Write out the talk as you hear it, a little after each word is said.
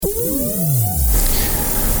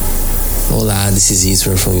Hola, this is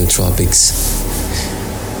Israel from Utropiks.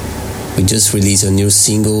 We just released a new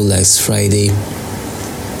single last Friday.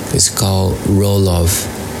 It's called Roll Off.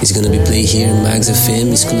 It's gonna be played here in Magz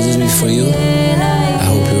FM exclusively for you. I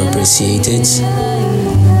hope you appreciate it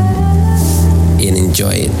and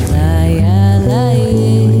enjoy it.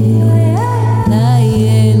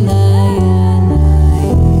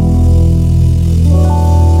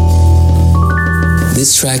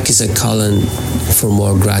 This track is a Collin for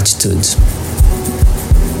more gratitude.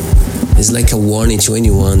 It's like a warning to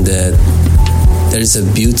anyone that there is a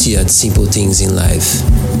beauty at simple things in life,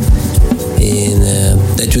 and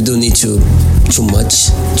that you don't need too much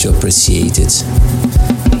to appreciate it.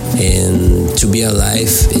 And to be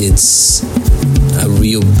alive, it's a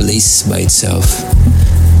real bliss by itself,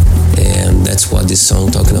 and that's what this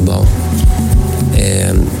song talking about.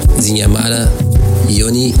 Zinhamara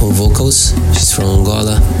Yoni on vocals. She's from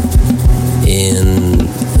Angola, and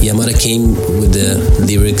Yamara came with the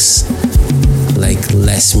lyrics like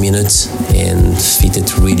last minute and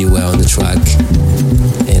fitted really well on the track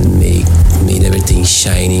and made everything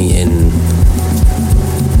shiny. And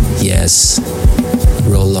yes,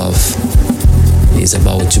 Roll Off is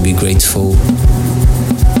about to be grateful,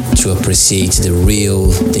 to appreciate the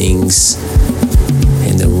real things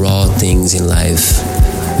and the raw things in life.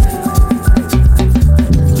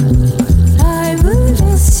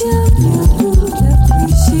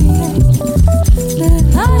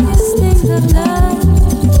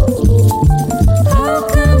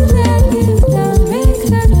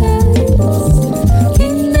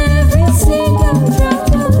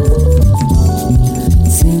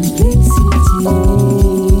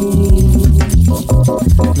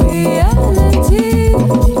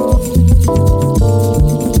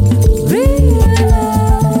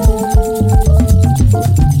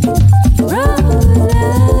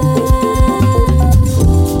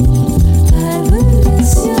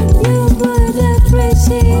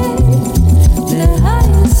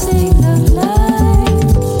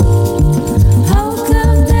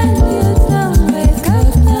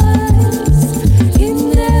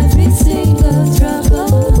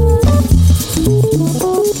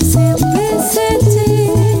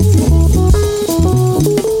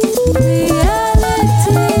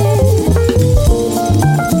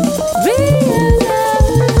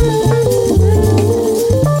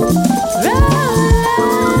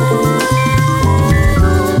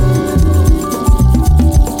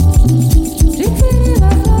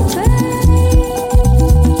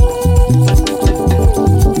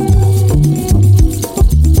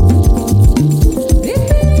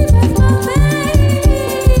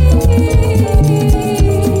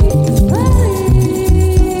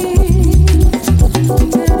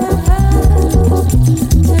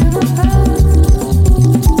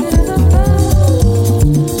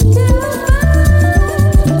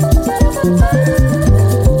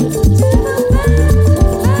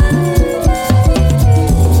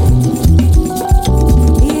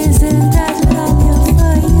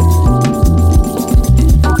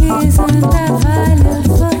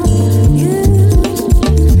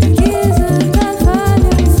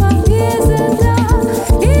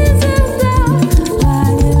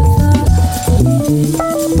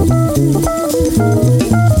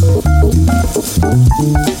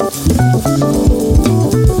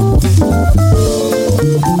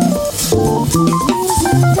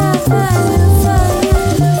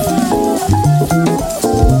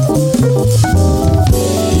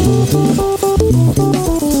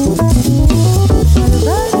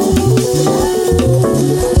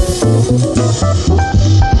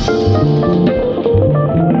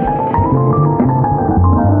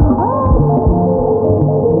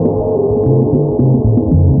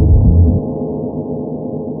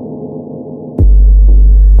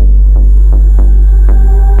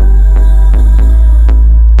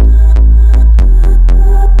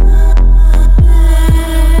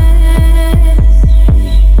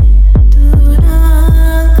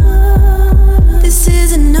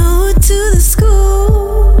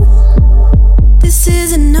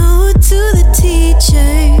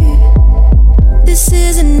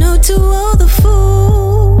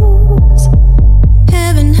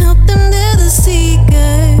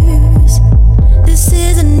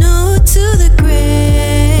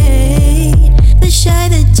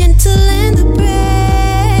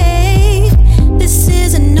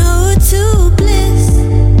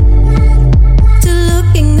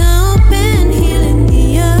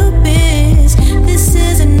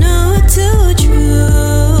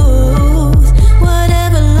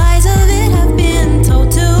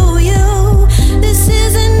 This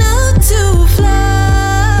is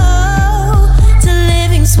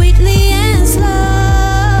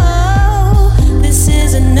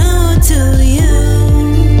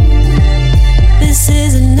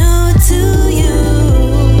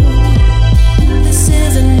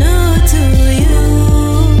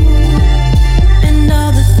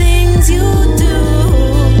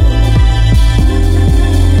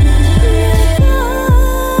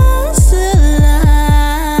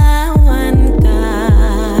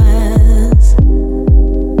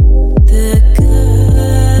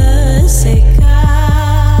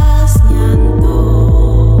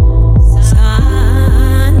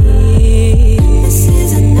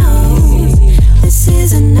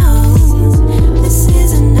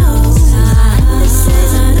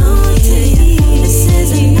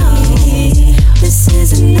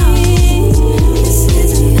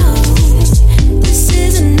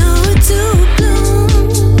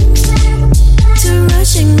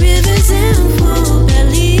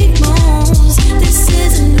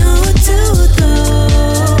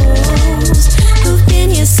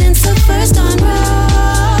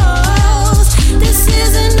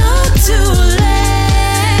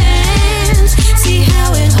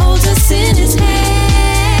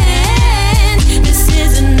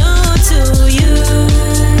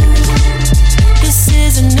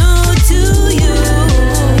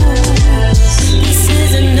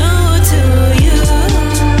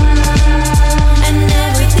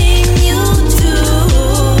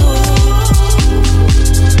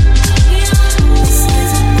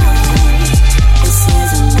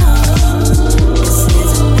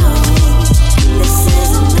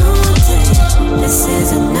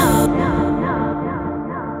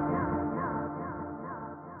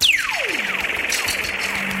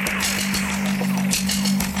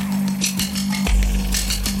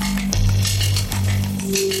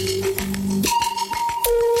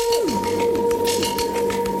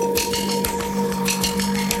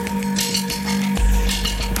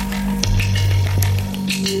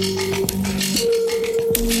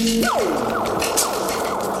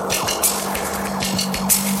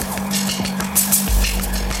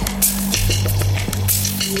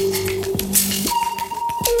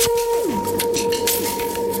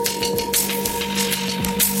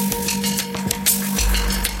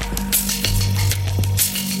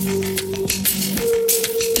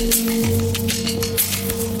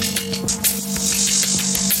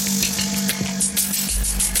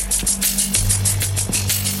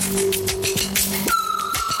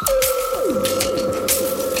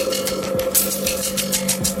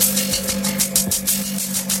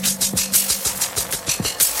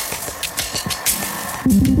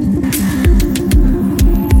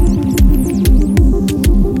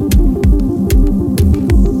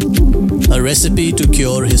recipe to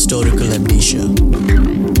cure historical amnesia.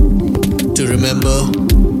 To remember,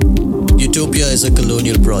 Utopia is a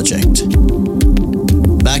colonial project.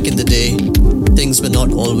 Back in the day, things were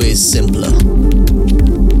not always simpler.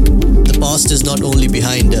 The past is not only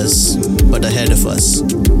behind us, but ahead of us.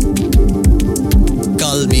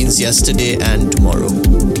 Kal means yesterday and tomorrow.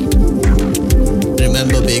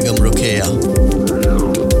 Remember Begum Ruqayya.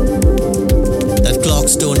 That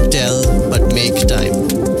clocks don't tell, but make time.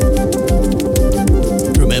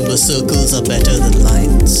 Remember circles are better than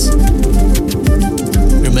lines.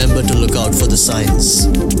 Remember to look out for the signs.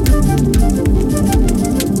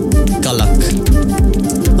 Kalak,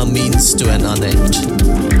 a means to an unend.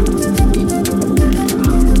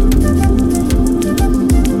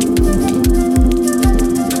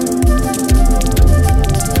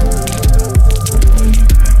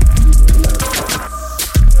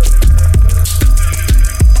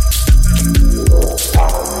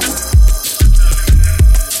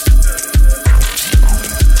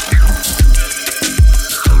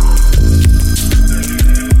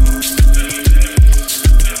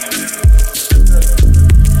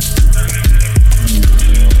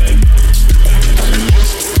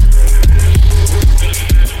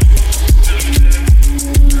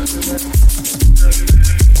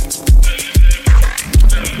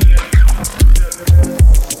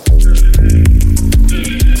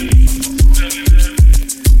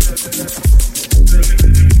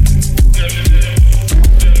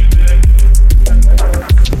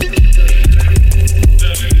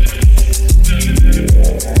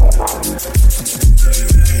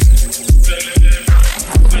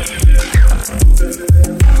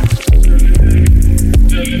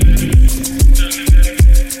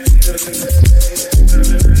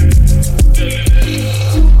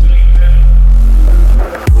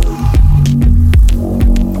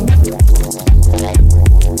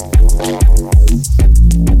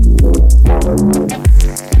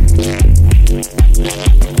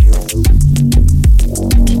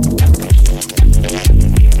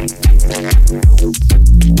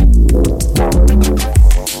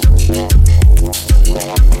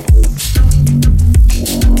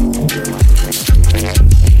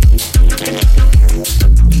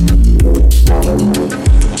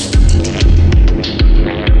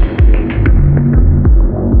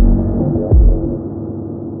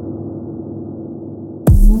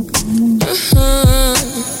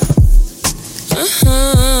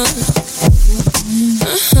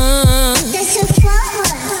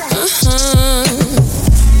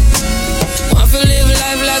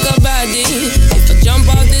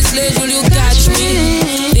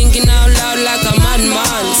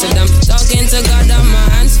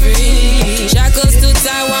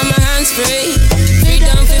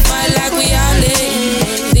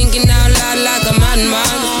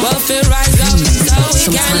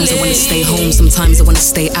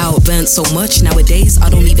 So much nowadays, I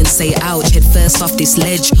don't even say ouch. Head first off this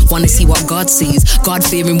ledge, wanna see what God sees.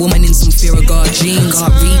 God-fearing woman in some fear of God genes.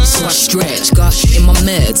 God reach, so I stretch. God in my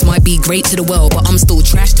meds, might be great to the world, but I'm still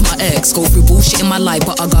trash to my ex. Go through bullshit in my life,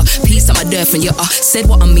 but I got peace at my death. And yeah, I said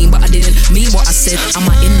what I mean, but I didn't mean what I said. Am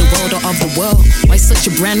I in the world or of the world? Why such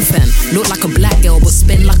a brand fan? Look like a black girl, but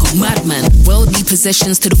spend like a madman. Worldly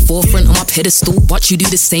possessions to the forefront on my pedestal. Watch you do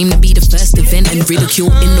the same to be the first event and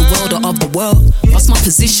ridicule in the world or of the world. What's my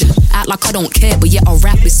position? Act like I don't care, but yet I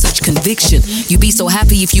rap with such conviction. You be so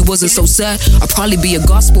happy if you wasn't so sad. I'd probably be a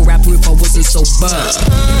gospel rapper if I wasn't so bad.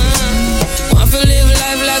 I feel live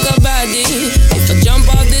life like a baddie. If I jump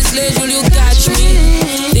off this ledge, will you catch me?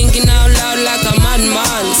 Thinking out loud like a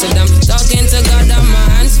madman. Said I'm talking to God on my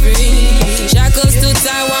hands free. Shackles too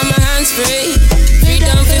tight while my hands free.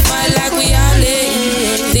 Freedom we fight like we all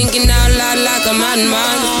live. Thinking out loud like a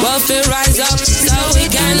madman. Welfare rise up so we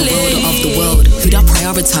can live. Of the world, who'd I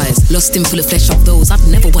prioritize? Lost in full of flesh of those. I'd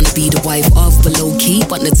never want to be the wife of, but low key,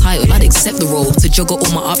 but the title, I'd accept the role. To juggle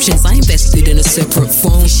all my options, I invested in a separate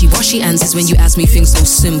phone. Wishy-washy answers when you ask me things so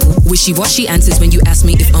simple. Wishy-washy answers when you ask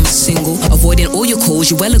me if I'm single. Avoiding all your calls,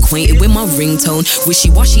 you're well acquainted with my ringtone.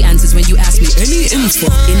 Wishy-washy answers when you ask me any info.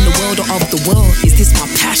 In the world or of the world, is this my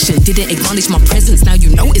passion? Didn't acknowledge my presence, now you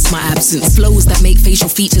notice my absence. Flows that make facial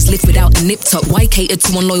features lift without a nip tuck. Why cater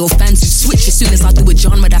to unloyal fans who switch as soon as I do a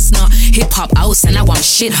genre that's not hip-hop out, and now I'm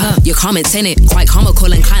shit, huh? You're commenting it, quite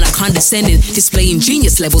comical and kinda condescending. Displaying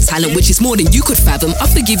genius level talent, which is more than you could fathom. I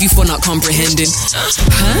forgive you for not comprehending.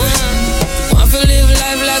 I feel live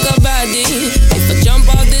life like a baddie. If I jump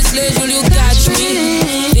off this ledge, will you catch me?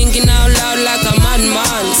 Thinking out loud like a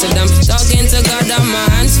madman. Said I'm talking to God on my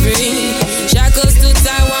hands free. Shackles too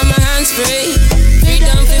tight while my hands free.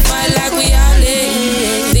 Freedom we fight like we all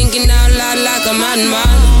live. Thinking out loud like a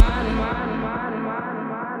madman.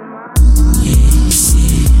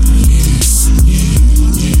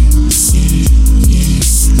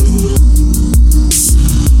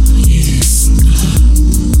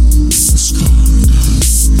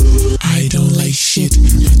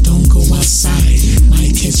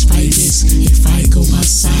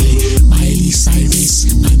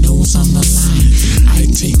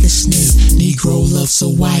 take a sniff. Negro loves a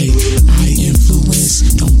white. I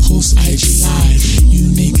influence, don't post IG live.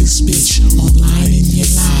 You niggas bitch online and you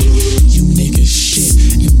lie. You niggas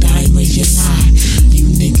shit and die when you lie. You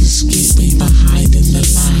niggas get way behind in the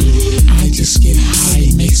line. I just get high,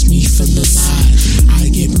 it makes me feel alive. I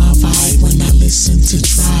get my vibe when I listen to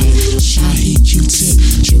Tribe. Shahi, Q-Tip,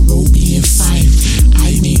 Jerobi and Fife.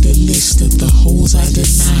 I made a list of the hoes I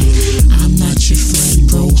deny. I'm not your friend,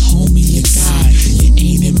 bro, homie, your guy. You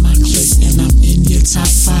ain't in my clique and I'm in your top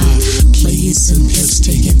 5. Players and pips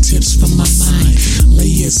taking tips from my mind.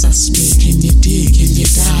 Layers I spit, can you dig, can you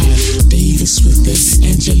dive? Davis with the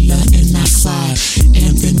Angela and I Clyde.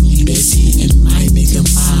 Anthony, Betty and my nigga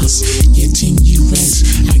Miles. Getting you rest,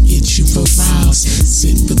 I get you for vows.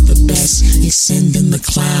 Sit with the best, you send in the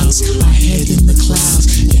clouds. My head in the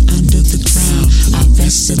clouds, you're under the ground. I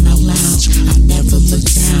rest and I lounge, I never look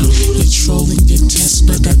down. You're trolling your test,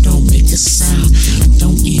 but I don't make a sound. I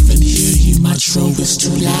don't even hear you, my drove is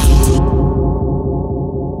too loud.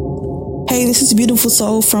 Hey, this is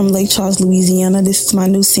Beauteafulsoull from Lake Charles, Louisiana. This is my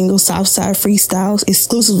new single, SouthsideFreestyle,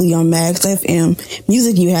 exclusively on Magz FM.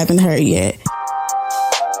 Music you haven't heard yet.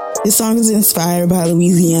 This song is inspired by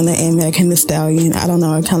Louisiana and Megan Thee Stallion. I don't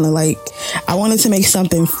know, I wanted to make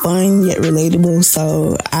something fun yet relatable,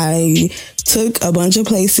 so I took a bunch of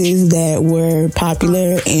places that were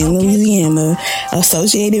popular in Louisiana,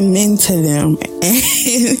 associated men to them,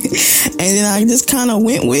 and then I just kind of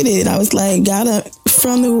went with it. I was like,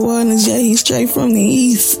 from New Orleans, yeah, he's straight from the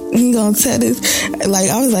East. He gonna tell this.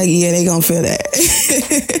 I was like, yeah, they gonna feel that.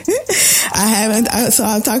 So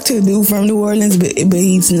I've talked to a dude from New Orleans, but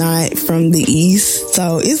he's not from the East.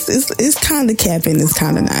 So it's kind of capping, it's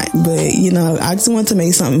kind of not. But, I just want to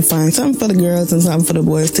make something fun, something for the girls and something for the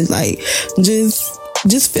boys to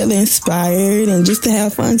just feel inspired and just to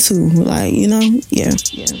have fun too. Yeah.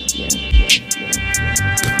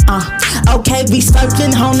 Okay, we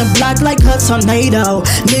circling on the block like a tornado.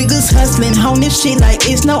 Niggas hustling on this shit like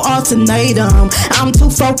it's no ultimatum. I'm too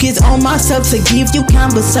focused on myself to give you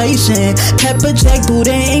conversation. Pepper jack,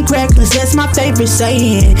 Buddha and crackers, that's my favorite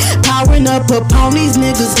saying. Powering up upon these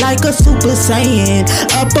niggas like a super saiyan.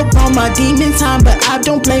 Up on my demon time, but I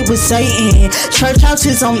don't play with Satan. Church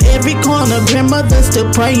houses on every corner, grandmother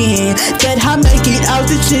still praying that I make it out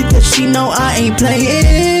the shit, cause she know I ain't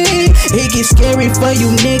playing. It gets scary for you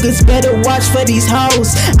niggas, better watch for these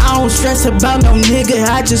hoes. I don't stress about no nigga,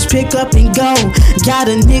 I just pick up and go. Got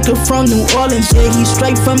a nigga from New Orleans, yeah, he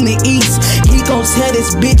straight from the East. He gon' tear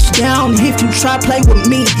this bitch down if you try play with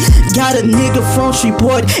me. Got a nigga from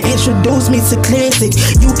Shreveport, introduce me to classic.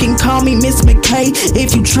 You can call me Miss McKay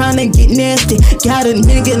if you tryna get nasty. Got a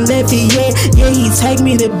nigga Lefty, yeah, he take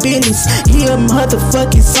me to business. He a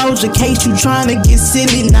motherfucking soldier, case you tryna get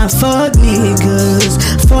silly. Now fuck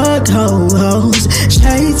niggas, fuck hoes,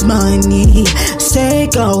 chase money, say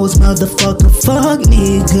goes, motherfucker, fuck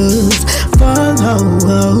niggas, fuck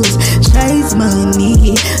hoes, chase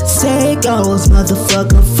money, say goes,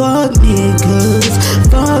 motherfucker, fuck niggas,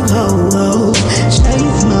 fuck hoes,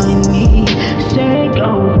 chase money, say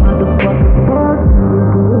goes, motherfucker, fuck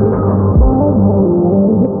niggas.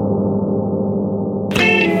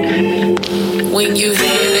 When you hear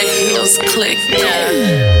the heels click,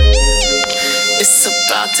 it's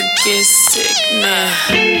about to get sick now.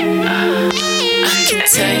 I can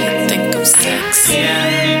tell you think I'm sexy,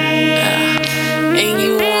 and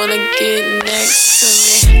you wanna get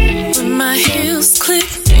next to me. When my heels click,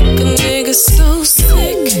 think a nigga so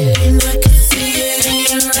sick, and I can see it in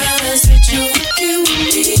your eyes that you working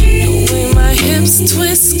with me. The way my hips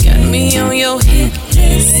twist got me on your hit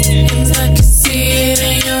list, and I can see it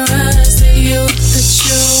in your eyes that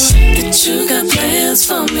you got plans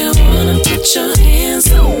for me. Wanna put your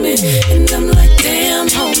hands on me, and I'm like, damn,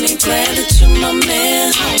 homie, glad that you're my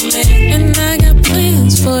man, homie. And I got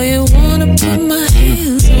plans for you. Wanna put my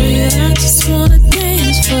hands on you. I just wanna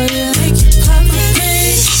dance for you, make you pop my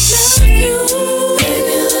head. Love you,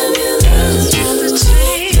 baby, love you, love you, the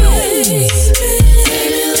change.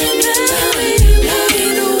 Baby, let me love you, love you,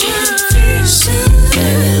 the one. Baby,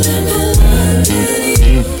 let me love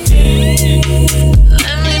you.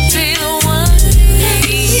 Let me be the one. Love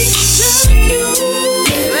you, baby,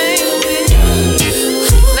 love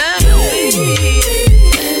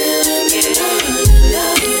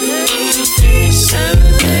you.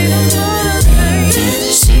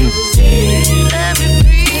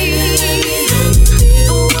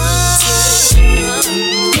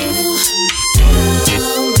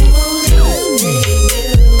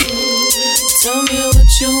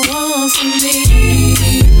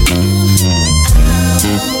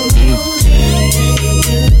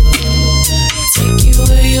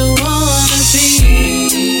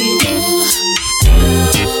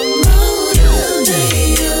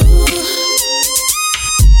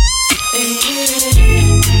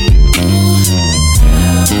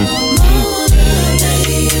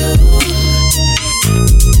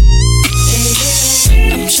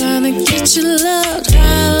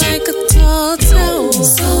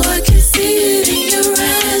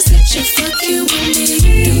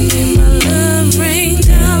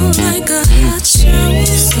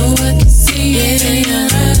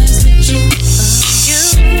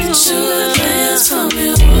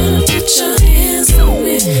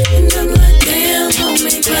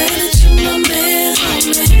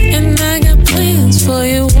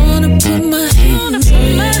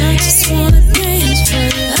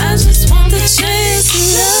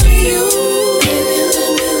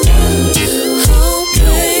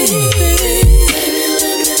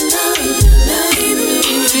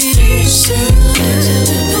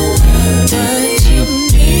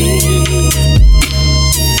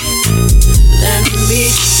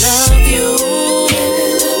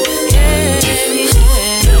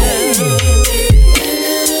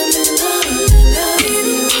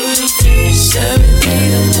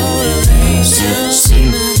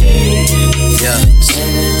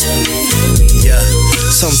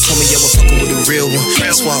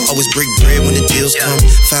 That's why I always break bread when the deals come.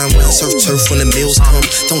 Fine wine, surf turf when the meals come.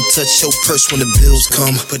 Don't touch your purse when the bills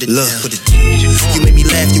come. Put it look. You made me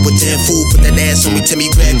laugh, you a damn fool. Put that ass on me, tell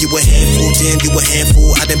me grab you a handful. Damn, you a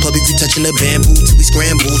handful. I done public, you touching the bamboo till we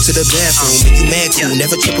scramble to the bathroom. And you mad cool,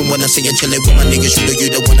 never tripping when I'm saying chillin' with my niggas. You know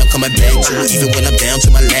you the one I'm coming back to. Even when I'm down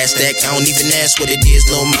to my last stack, I don't even ask what it is,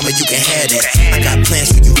 little mama, you can have that. I got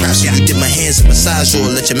plans for you, right? So you dip my hands and massage you,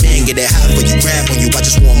 or let your man get that high for you, grab on you. I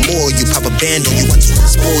just want more. You pop a band on you, I just want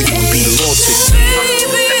to spoil you and be loyal to you.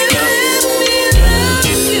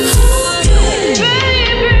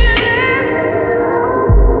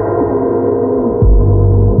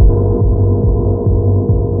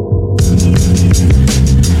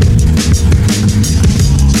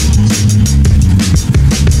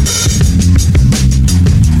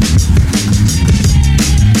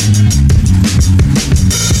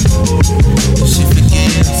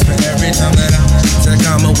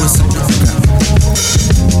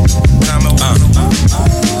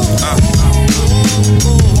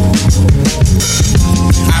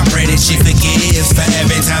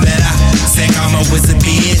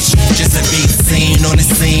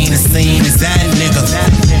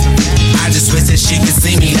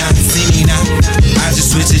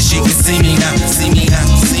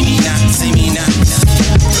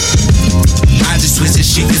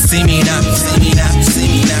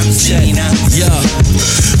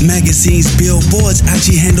 Magazines, billboards,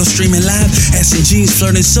 IG handle streaming live. Ass and jeans,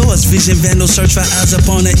 flirting swords. Vision vandal, search for eyes up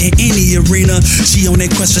on her in any arena. She on that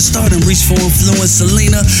quest for stardom, reach for influence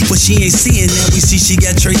Selena. But she ain't seeing that. We see she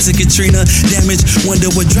got traits of Katrina. Damage, wonder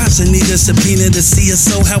what drops her. Need a subpoena to see her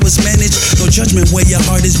soul, how it's managed. No judgment where your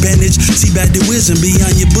heart is bandaged. See back the wisdom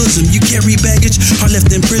beyond your bosom. You carry baggage. Heart left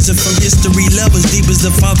in prison from history. Love as deep as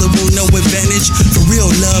the father will no advantage. For real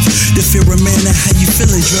love, the fear of man and how you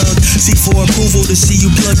feeling drug. Seek for approval to see you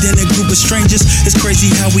plugged in a group of strangers. It's crazy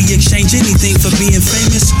how we exchange anything for being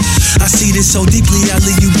famous. I see this so deeply, I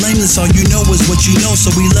leave you blameless. All you know is what you know, so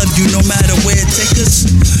we love you no matter where it takes us.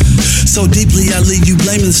 So deeply, I leave you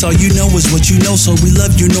blameless. All you know is what you know, so we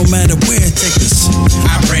love you no matter where it takes us.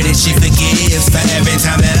 I pray that she forgives for every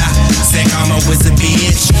time that I said karma was a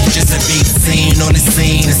bitch. Just a big scene on the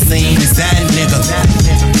scene. The scene is that nigga.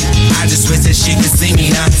 I just wish that she could see me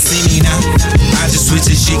now, see me now. I just wish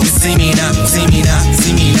that she could see me now, see me now,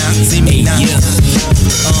 see me now, see me now.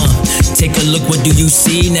 Take a look, what do you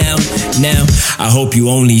see now? Now, I hope you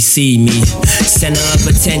only see me. Center of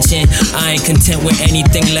attention, I ain't content with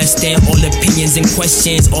anything less than all opinions and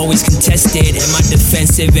questions. Always contested, am I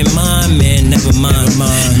defensive in mine? Man, never mind.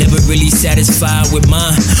 Never really satisfied with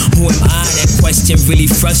mine. Who am I? That question really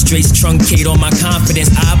frustrates, truncate all my confidence.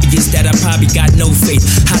 Obvious that I probably got no faith.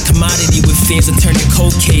 Hot commodity with fears of turning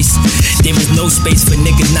cold case. There was no space for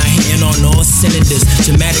niggas not hitting on all cylinders.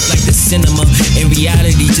 Dramatic like the cinema. In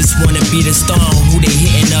reality, just wanna be the star on who they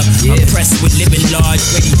hitting up. Oppressed with living large,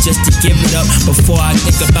 ready just to give it up. Before I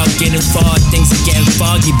think about getting far, things are getting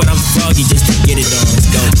foggy, but I'm froggy just to get it on.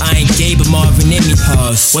 I ain't gay, but Marvin in me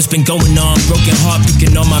pause. What's been going on? Broken heart,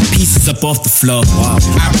 picking all my pieces up off the floor. Wow.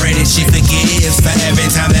 I pray that she forgives for every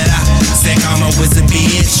time that I said karma was a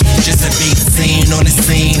bitch. Just a big scene on the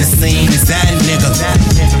scene. The scene is that nigga.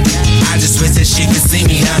 I just wish that she could see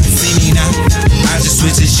me now, see me now. I just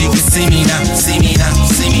wish that she could see me now, see me now,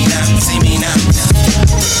 see me now, see me now.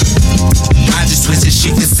 I just wish that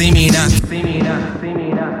she could see me now, see me now, see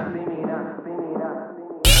me now.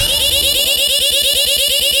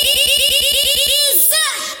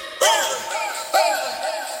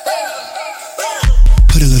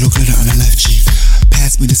 Put a little glitter on her left cheek.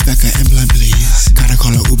 Pass me the specker and blunt, please. Gotta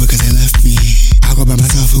call her Uber cause they left me. I'll go by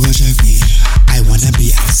myself, who gon' check me? I wanna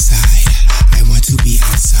be outside. I want to be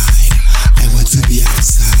outside. I want to be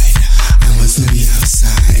outside. I want to be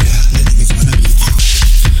outside. The niggas wanna be out.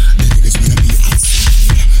 The niggas wanna be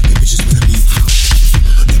outside. The bitches wanna be out.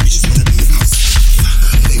 The bitches wanna be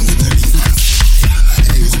outside. The niggas wanna be outside.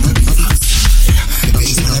 The niggas wanna be outside. The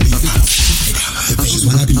bitches wanna be outside. The bitches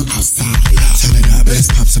wanna be outside. Turn it up, let's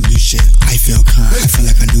pop some new shit. I feel calm, I feel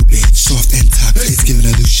like a new bitch. Soft and tough, it's giving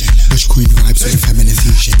illusion. Bush queen vibes with a feminine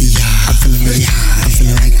fusion. Yeah, I'm feeling really high. I'm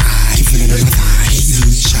feeling like I keep feeling on my thighs.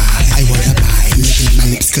 Who's shy? I wanna buy. Licking at my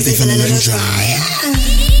lips cause they feel a little dry.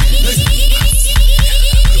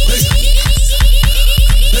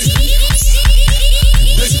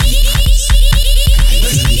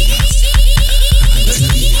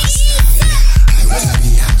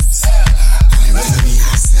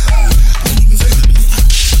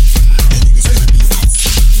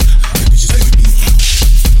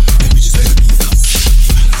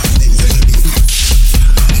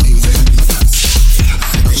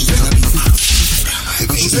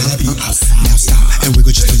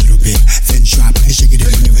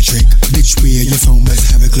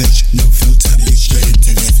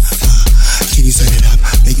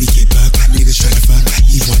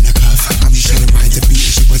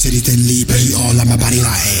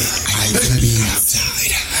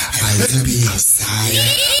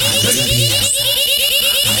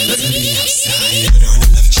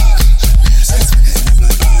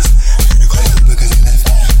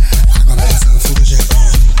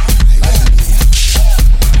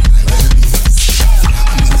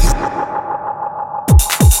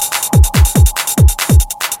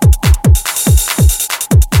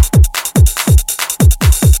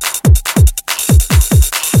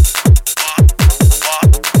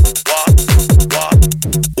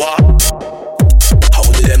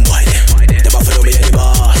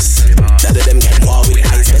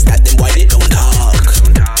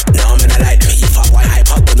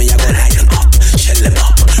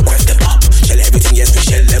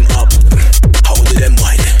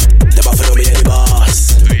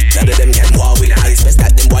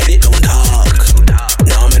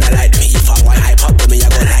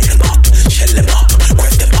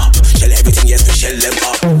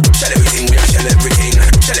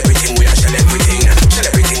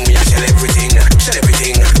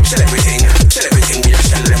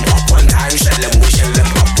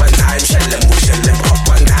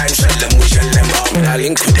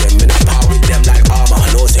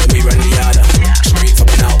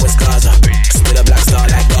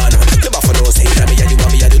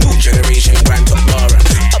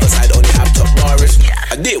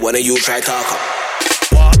 one of you try talk up.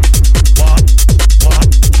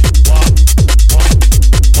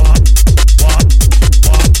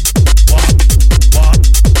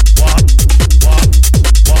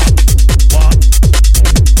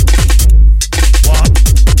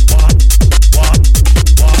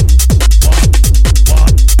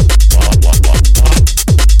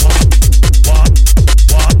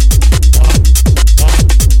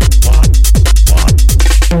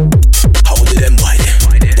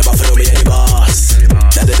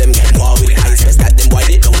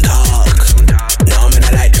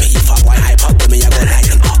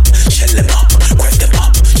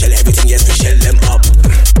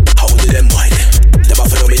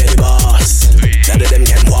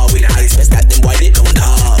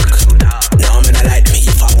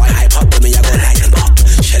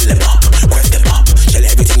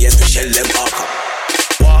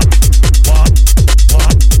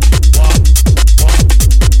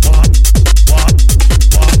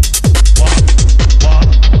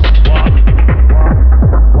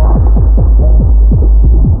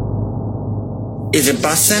 Is it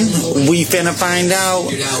bussin'? We finna find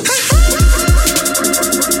out.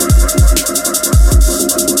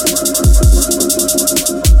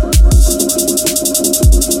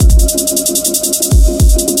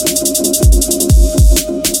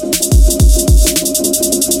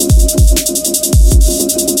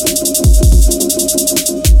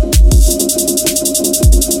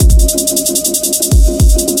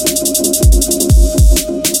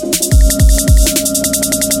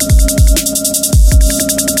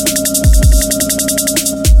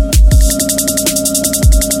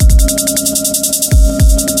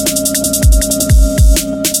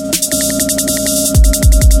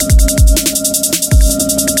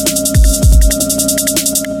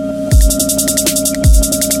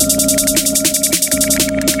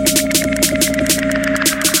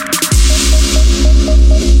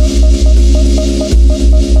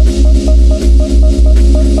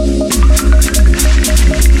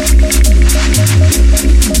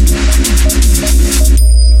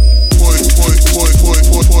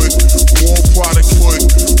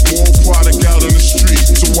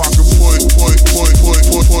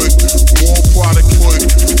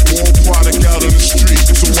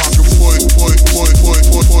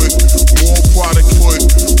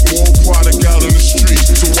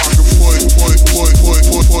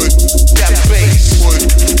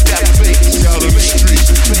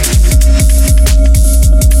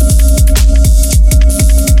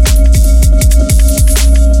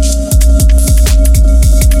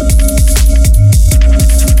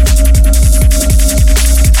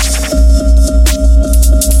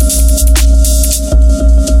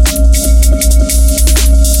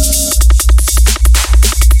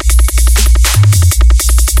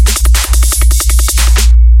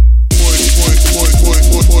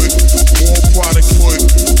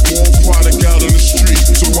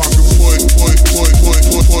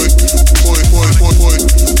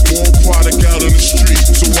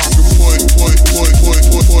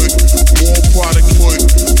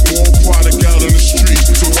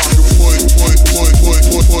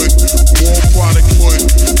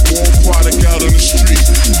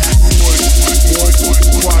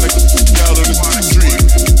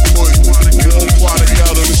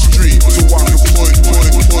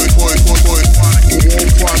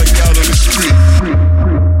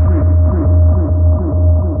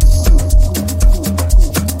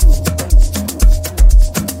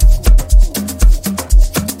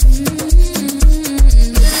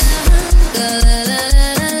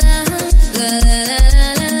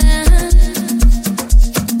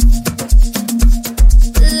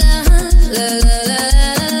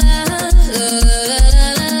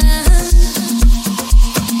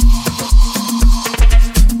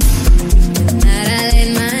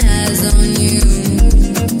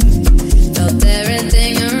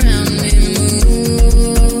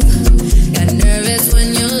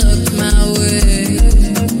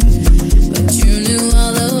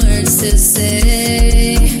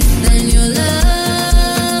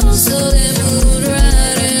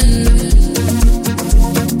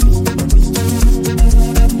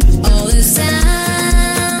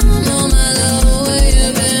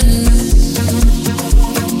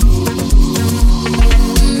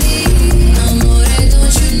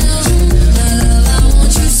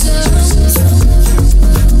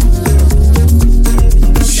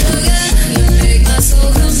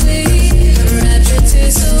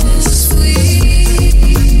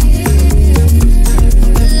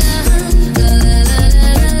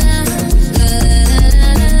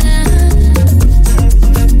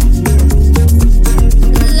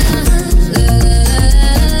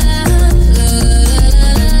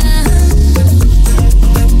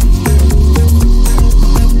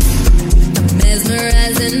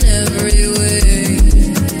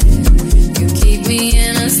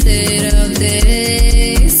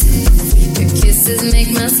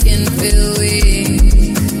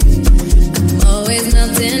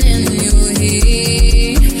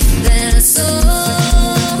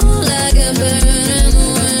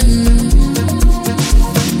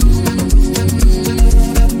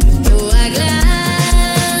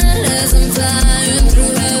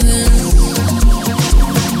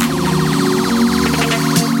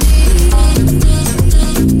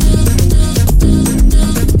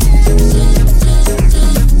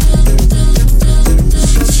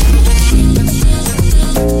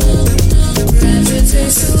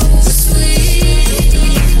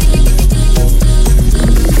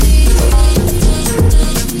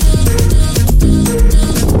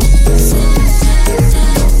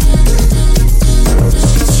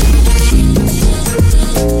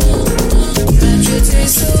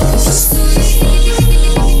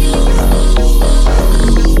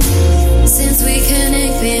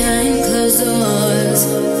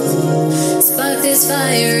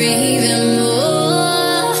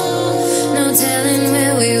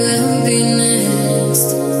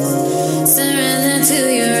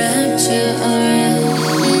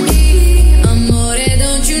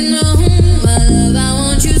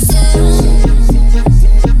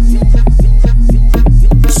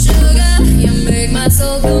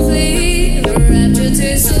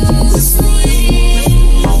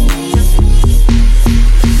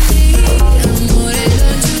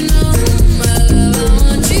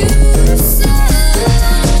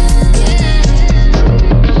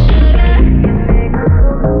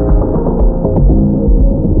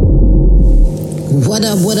 What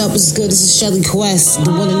up, what's good? This is Shelly Quest,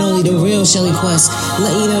 the one and only, the real Shelly Quest.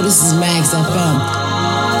 Let you know this is Magz FM.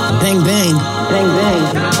 Bang, bang. Bang,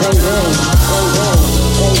 bang. Bang, bang. Bang, bang.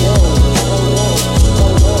 Bang, bang.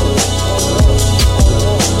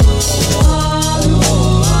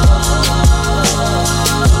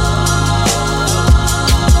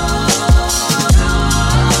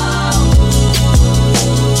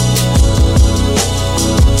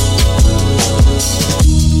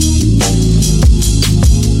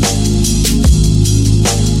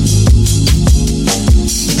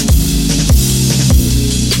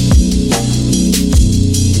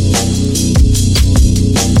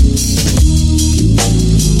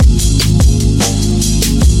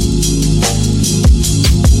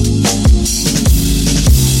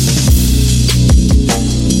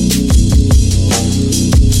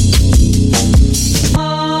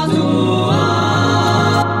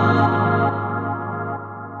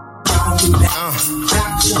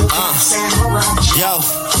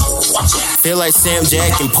 Feel like Sam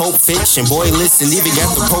Jack and Pope Fiction. Boy, listen, even got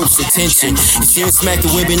the Pope's attention. You see him smack the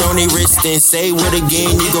women on their wrist and say what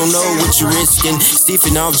again, you gon' know what you're risking.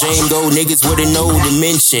 Stephen off Django, niggas wouldn't know to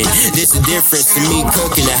mention. This the difference to me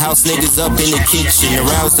cooking. The house niggas up in the kitchen.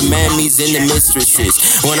 Arouse the mammies and the mistresses.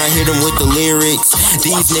 When I hit them with the lyrics,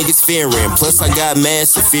 these niggas fearing. Plus I got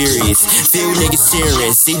massive furious. Feel niggas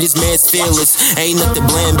cheering. See this man's fearless. Ain't nothing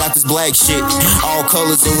bland about this black shit. All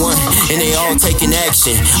colors in one, and they all taking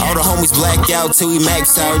action. All the homies black out till we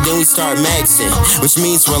max out, then we start maxing, which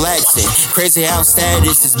means relaxing. Crazy how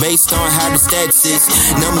status is based on how the stats is.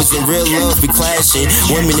 Numbers and real love be clashing.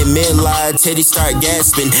 Women and men lie till they start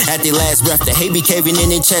gasping at their last breath. The hate be caving in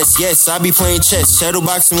their chest. Yes, I be playing chess, shadow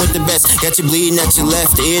boxing with the best. Got you bleeding at your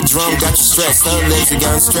left, the eardrum got you stressed. Other legs are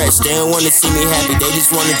gotten stretched. They don't wanna see me happy, they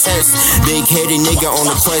just wanna test. Big headed nigga on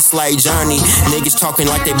a quest like Johnny. Niggas talking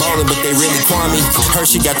like they ballin', but they really Kwame.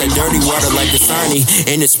 Hershey got that dirty water like the Dasani.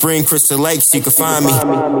 In the spring, Crystal Lakes, you can find me.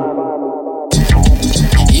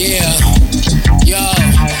 Yeah, yo,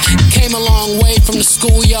 came a long way from the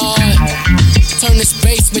schoolyard. Turn this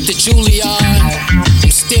basement to Juilliard.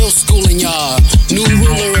 I'm still schooling y'all. New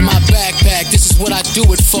ruler in my backpack, this is what I do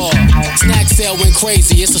it for. Snack sale went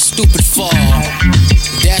crazy, it's a stupid fall.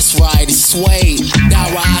 That's right, it's suede. Now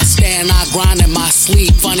where I stand, I grind in my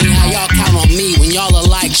sleep. Funny how y'all count on me when y'all are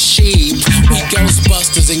like sheep. We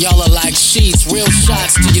Ghostbusters and y'all are like sheets. Real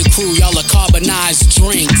shots to your crew, y'all are carbonized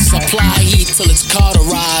drinks. Apply heat till it's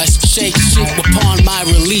cauterized. Shake shit upon my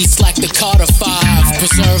release like the Carter 5.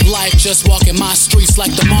 Preserve life just walking my streets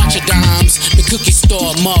like the March of Dimes. The cookie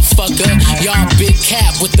store, motherfucker. Y'all big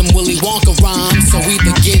cap with them Willy Wonka rhymes. So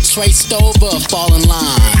either get traced over or fall in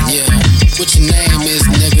line. Yeah. What your name is,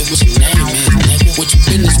 nigga? What your name is, nigga? What your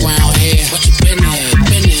business round here? What you been here?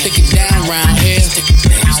 Been here. Stick it down round here. Stick it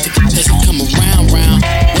down, stick it. Does it come around?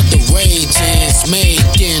 What the rage is,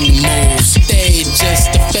 making the moves. Stay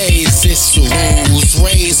just the phases, the rules.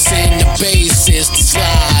 Racing the bases, the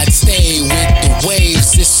slide. Stay with the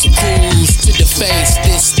waves, it's a cruise to the face.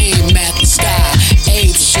 This aim at the sky.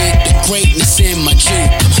 Ape shit, the greatness in my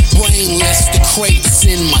juke. Brainless, the crates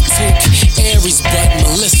in my toque. Aries but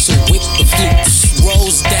Melissa with the flutes.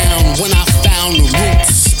 Rolls down when I found the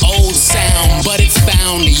roots. Old sound, but it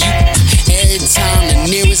found the youth. Every time the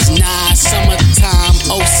nearest nigh. Summertime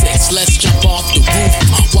 06, let's jump off the roof.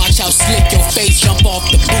 Watch how slick your face jump off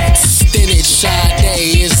the boots. Then it's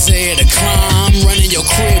Sade, is it a crime? Running your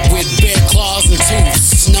crib with bare claws and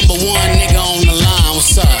tooths. Number one nigga on the line,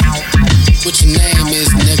 what's up? What your name is,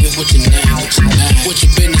 nigga? What your name? What your name? What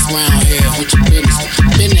your business round here? What your business?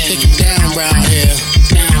 Been there, take it down round here.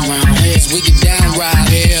 Down round here. So we get down right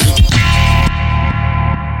here.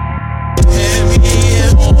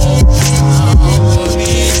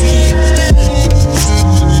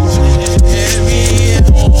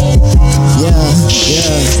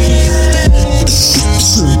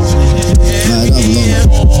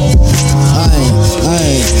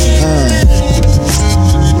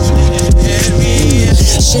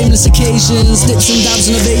 Shameless occasions, dips and dabs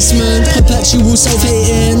in the basement. Perpetual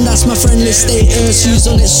self-hating, that's my friendless status. Used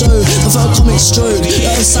on it so, I felt a comic stroke.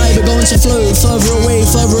 Out of sight but going to float. Further away,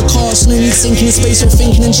 further across. No need sinking in space or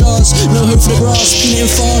thinking in jars. No hope for the grass, feeling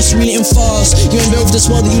fast, reeling it fast. You ain't built for this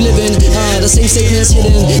world that you live in. The same statement's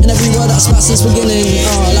hidden in every word that's spat since beginning.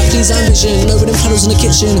 Like please and vision, no wooden paddles in the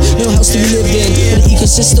kitchen. No house to be lived in, but the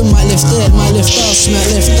ecosystem might lift it, might lift us.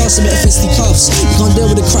 A bit of fisticuffs. We can't deal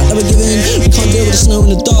with the crap that we're given. We can't deal with the snow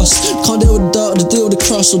in the dark. dust. Can't deal with the dirt, or deal with the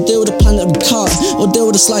crust, or deal with the planet of the cut, or deal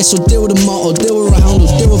with the slice, or deal with the mutt, or deal with a hound, or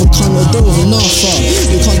deal with a cunt, or deal with enough.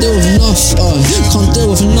 You can't deal with enough. Can't deal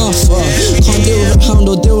with enough. Can't deal with a hound,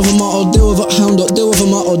 or deal with a mutt, or deal with a hound, or deal with a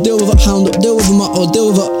mutt, or deal with a hound, or deal with a mutt, or deal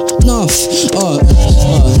with a enough. Or deal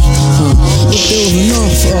with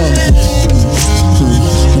enough.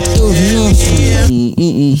 Deal with enough.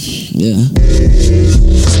 Yeah.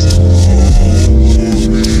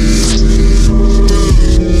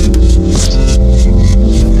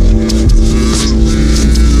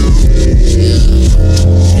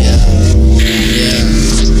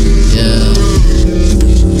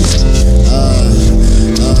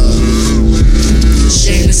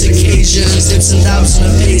 Dips and doubts in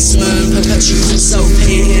the basement, perpetual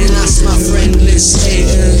self-hating, that's my friendless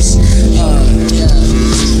status.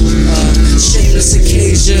 Shameless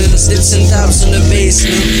occasions, dips and doubts in the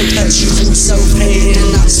basement, perpetual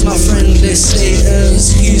self-hating, that's my friendless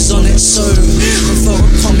status. Views on it so, without a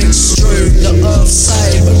comic stroke, the earth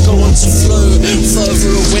side, but go on to flow,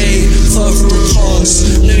 further away, further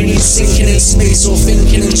across. No need sinking in space or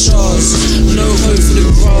thinking in jars. No hope for the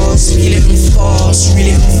grass, reel it and fast,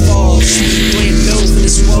 reel it and fast. You ain't built for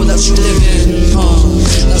this world that you live in.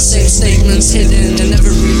 That same statement's hidden in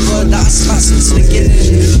every word that I spat since the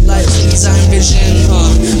beginning. Like things I envision.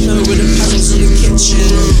 No with the panels in the kitchen.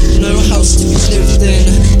 No house to be lived in,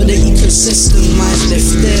 but the ecosystem might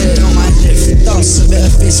lift it or might lift us. A bit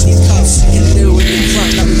of fisty cuffs, we can deal with the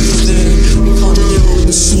crap that we live in. We can't deal with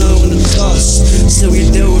the snow and the dust. Still we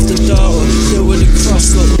deal with the dirt, or deal with the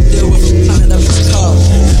crust, or deal with a planet that we cut,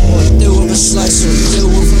 or deal with a slice, or deal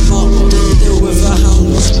with a mop, or deal with a hound,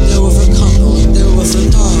 or deal with a cunt, or deal with a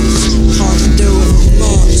nut. Can't deal with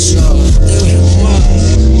much, deal with much.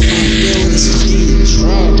 Can't deal with this deep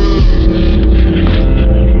drop.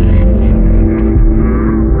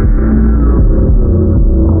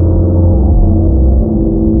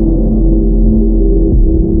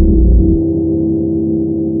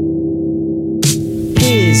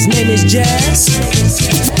 His name is Jazz.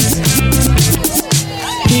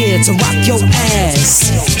 Here to rock your ass.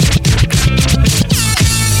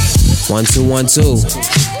 1 2 1 2.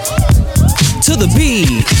 To the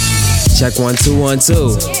beat. Check 1 2 1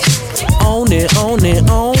 2. On it, on it,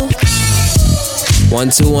 on. 1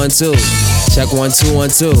 2 1 2. Check 1 2 1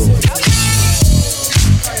 2.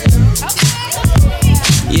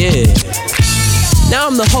 Yeah. Now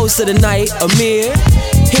I'm the host of the night, Amir.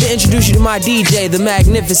 Here to introduce you to my DJ, the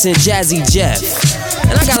magnificent Jazzy Jeff.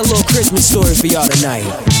 And I got a little Christmas story for y'all tonight.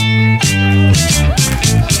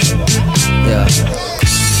 Yeah.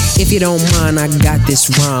 If you don't mind, I got this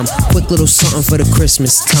rhyme. Quick little something for the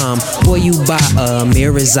Christmas time. Boy, you buy a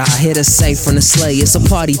mirror's eye. Here to say from the sleigh, it's a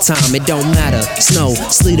party time. It don't matter, snow,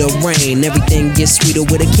 sleet or rain. Everything gets sweeter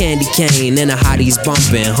with a candy cane. And the hotties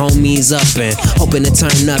bumping, homies upping, hoping to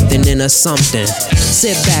turn nothing into something.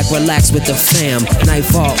 Sit back, relax with the fam.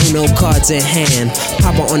 Nightfall, Uno cards in hand.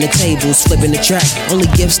 Papa on the tables, flipping the track. Only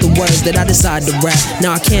gifts the words that I decide to rap.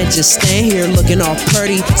 Now I can't just stand here looking all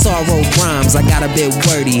pretty. So I wrote rhymes, I got a bit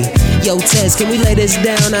wordy. Yo, Tez, can we lay this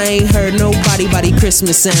down? I ain't heard nobody by the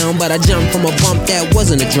Christmas sound, but I jumped from a bump that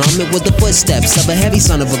wasn't a drum. It was the footsteps of a heavy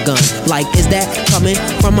son of a gun. Like, is that coming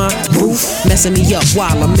from my roof? Messing me up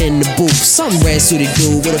while I'm in the booth. Some red-suited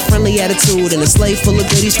dude with a friendly attitude and a sleigh full of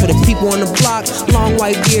goodies for the people on the block. Long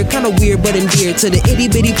white beard, kinda weird but endeared to the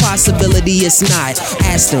itty-bitty possibility it's not.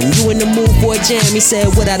 Asked him, you in the mood for a jam? He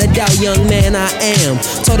said, without a doubt, young man, I am.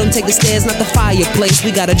 Told him take the stairs, not the fireplace.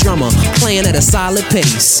 We got a drummer playing at a solid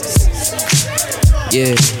pace.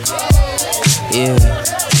 Yeah, yeah.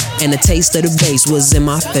 And the taste of the bass was in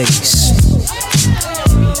my face.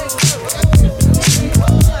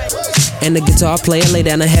 And the guitar player laid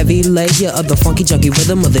down a heavy layer of the funky junky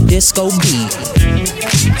rhythm of the disco beat.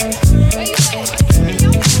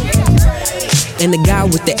 And the guy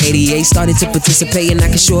with the 88 started to participate, and I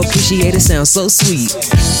can sure appreciate it, sounds so sweet.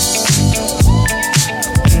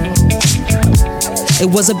 It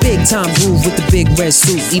was a big time groove with the big red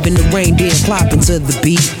suit. Even the reindeer clopping to the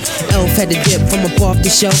beat. Elf had to dip from up off the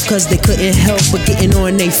shelf, cause they couldn't help but getting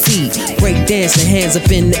on their feet. Break dancing, hands up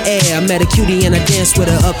in the air. I met a cutie and I danced with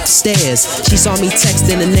her upstairs. She saw me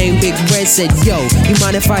texting the name Big Red, said, yo, you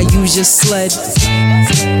mind if I use your sled?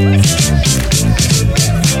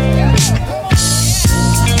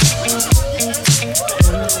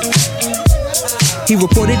 He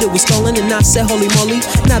reported it was stolen and I said, holy moly,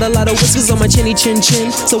 not a lot of whiskers on my chinny chin chin.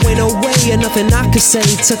 So ain't no way or nothing I could say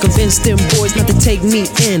to convince them boys not to take me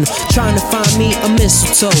in. Trying to find me a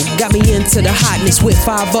mistletoe, got me into the hotness with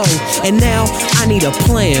 5-0. And now I need a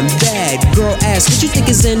plan, bad. Girl asked, what you think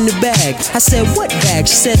is in the bag? I said, what bag?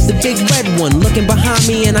 She said, the big red one. Looking behind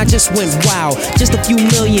me and I just went, wow. Just a few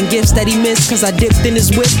million gifts that he missed, cause I dipped in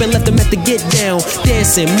his whip and left him at the get down.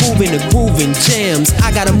 Dancing, moving, the grooving, jams.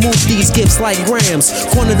 I gotta move these gifts like grams.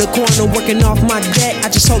 Corner to corner, working off my debt. I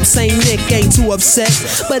just hope Saint Nick ain't too upset.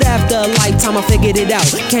 But after a lifetime I figured it out.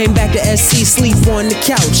 Came back to SC, sleep on the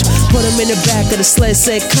couch. Put him in the back of the sled,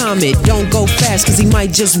 said Comet, don't go fast cause he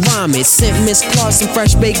might just vomit. Sent Miss Claus some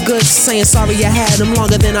fresh baked goods, saying sorry I had him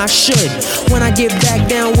longer than I should. When I get back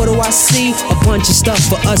down, what do I see? A bunch of stuff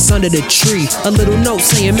for us under the tree. A little note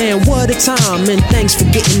saying, man, what a time, and thanks for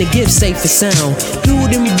getting the gift safe and sound. Threw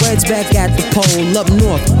them breads back at the pole up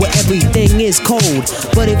north where everything is cold.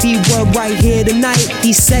 But if he were right here tonight,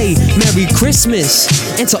 he'd say Merry Christmas,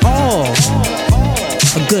 and to all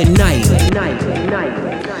a good night.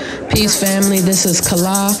 Peace family, this is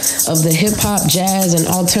Kala of the hip-hop, jazz, and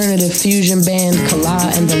alternative fusion band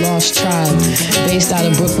Kala and the Lost Tribe, based out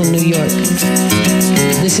of Brooklyn, New York.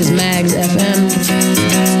 This is Magz FM,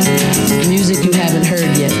 music you haven't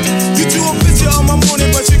heard yet. You drew a picture of my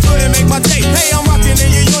morning, but you couldn't make my day. Hey, I'm rocking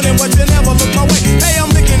and you're yawning, but you never look my way. Hey, I'm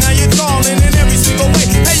licking, now you're calling in every single way.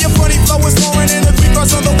 Hey, your funny flow is soaring in the Greek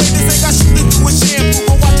cross on the way. This ain't got shit to do with shampoo,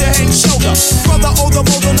 but watch your head and shoulder. Brother older,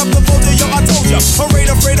 bold enough to fold it, yo, I told ya.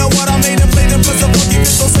 Afraid of what I made and played and plus a funky bit.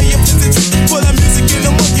 So say your visit for that music in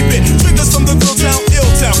the monkey bit. Triggers from the girl town, ill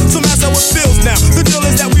town. Some ask how it feels now. The deal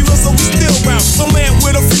is that we real, so we still round. The land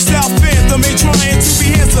with a freestyle phantom ain't trying to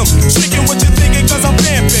be handsome. Tricking what you're thinking, cause I'm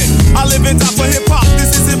vamping. I live in top of hip hop.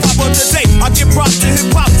 This is hip hop of today. I give props to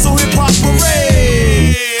hip hop, so hip hop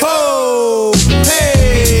parade. Ho,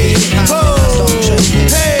 hey, ho,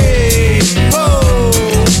 hey, ho,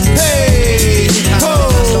 hey, ho.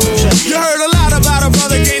 You heard a lot about a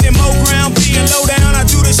brother gaining more ground, being low down. I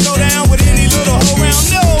do the showdown with any little hoe round.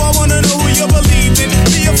 No, I wanna know who you believe in.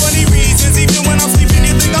 Be your funny reasons, even when I'm sleeping,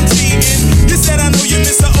 you think I'm cheating. You said I know you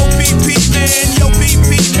miss a OPP man. Yo,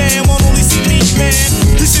 PP man, won't only see me man.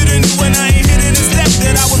 You should've knew when I ain't hitting the step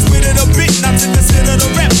that I was with it a bit, not to consider the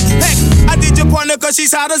rep. Heck, I did your partner cause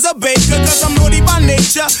she's hot as a baker, cause I'm naughty by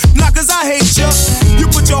nature, not cause I hate ya. You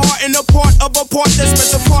put your heart in the part of a part that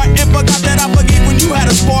spreads apart and forgot that I forgave when you had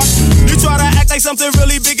a spark. You try to act like something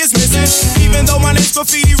really big is missing, even though my name's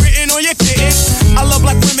graffiti written on your kitten. I love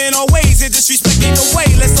black women always and disrespecting the way.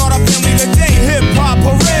 Let's start our family today. Hip hop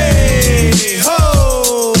parade.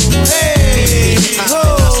 Ho, hey, ho,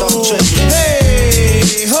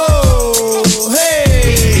 hey, ho,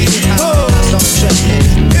 hey, ho.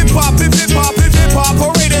 Hip hop, hip hop, hip hop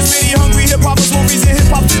parade. As many hungry hip hoppers won't reason hip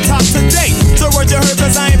hop to top today. So word you heard,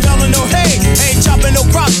 cause I ain't belling no hay. Ain't chopping no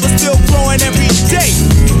crops, but still growing every day.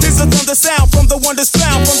 Here's a thunder sound from the wonders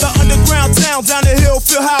found from the underground town. Down the hill,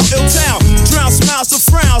 feel how ill town. Drown smiles to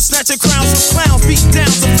frowns, snatching crowns from clowns. Beat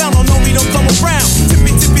down, so found on know me don't come around.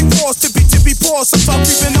 Tippy paws, tippy paws. Some start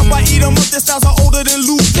creeping up, I eat them up. Their styles are older than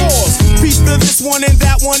loose balls. Peace to this one and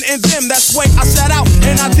that one and them. That's why I shout out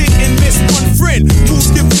and I didn't miss one friend.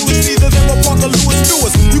 Fools get foolish, neither them or Parker Lewis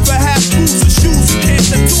Lewis. You can have boots or shoes, you can't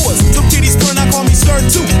step to us. Some kitties burn, I call me Sir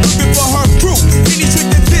too. Looking for her crew. Any trick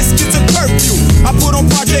that this gets a curfew. I put on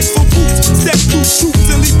projects for boots, step through shoots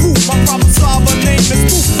and leave proof. My problem solver name is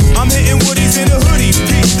Spook. I'm hitting woodies in a hoodie.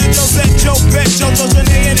 Peace to Josette, Joe Bet, Jojo,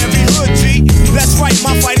 Janae, and every hood G. That's right,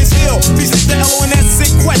 my fight is ill. Peace to LONS, Sick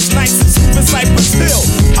Quest, nice and soup and Cypress Hill.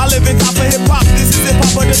 I live in top of hip hop. This is hip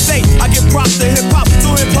hop of the day. I give props to hip hop,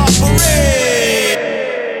 to hip hop parade.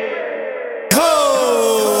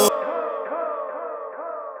 Ho.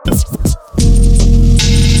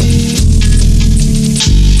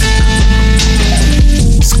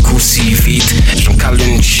 Si vite, j'en cale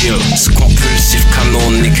une chill. C'est compulsif,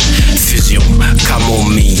 canonique. Fusion,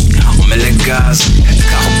 camomille. On met les gaz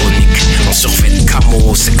carboniques. On survêt de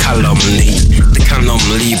camo, c'est calomnie. Dès qu'un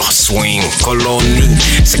homme libre swing, colonie.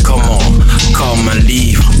 C'est comment, comme un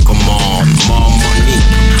livre. Commande, harmonie,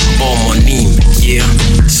 homonyme. Yeah,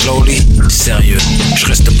 slowly, sérieux. Je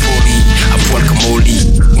reste poli, à poil comme au lit.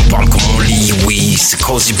 On parle comme on lit, oui. C'est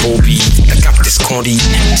cozy Bobby. T'as capté ce qu'on dit.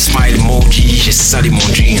 Smile emoji, j'ai sali mon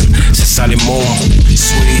jean. C'est ça les mots,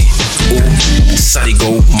 sweet, ou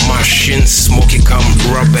saligo, machine, smoky comme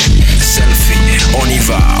rubber, selfie, on y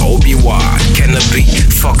va, Obi-Wan, Kennedy,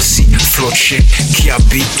 Foxy, Flotché,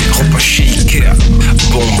 Kiabi, repas chic,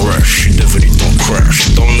 Bomb Rush, j'suis devenu ton crush,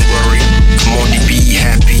 don't worry, come on, be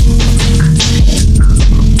happy.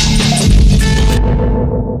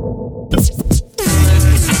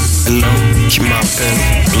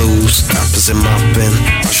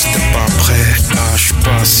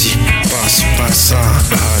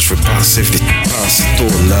 je veux passer, vite passer,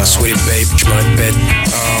 tourne. Sweetie babe, tu me répètes.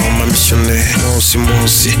 Ah, on m'a missionné, moi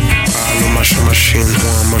aussi. Ah, le machin machine,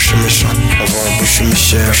 moi je suis méchant. Avant, je suis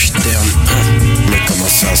Michel, je suis terne. Mais comment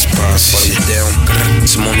ça se passe ici?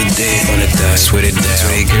 C'est mon idée, on est down, sweetie down.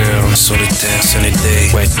 Sweetie girl, solitaire, sunny day.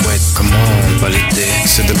 Wait, come on, validé.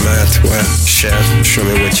 C'est de maths, ouais. Chef, show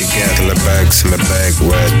me what you got. La bague, c'est ma bague,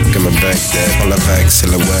 wet. Got my back dead, on la vague, c'est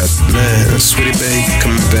la wet. Man, sweetie babe,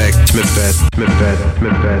 come back. Tu me bête.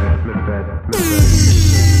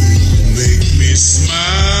 Make me smile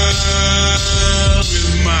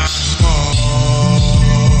with my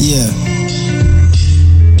heart. Yeah.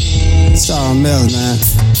 It's all MeeL, man.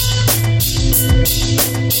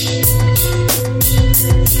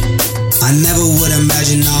 I never would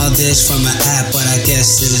imagine all this from an app, but I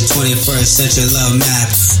guess it's a 21st century love map.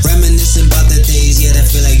 Reminiscing about the days, yeah, that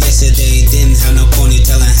feel like yesterday. Didn't have no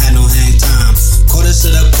ponytail and had no hang time. Quarters to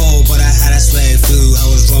the cold, but I had a swag flu. I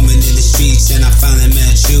was roaming in the streets and I finally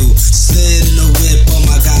met you. Slid in the whip, oh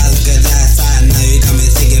my god, look at that side. Now you got me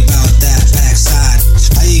thinking about that backside.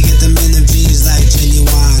 How you get them in them jeans like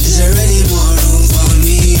genuine? Is there any more room for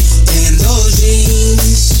me in those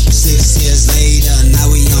jeans? 6 years later,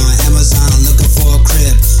 now we on Amazon looking for a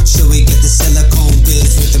crib. Should we get the silicone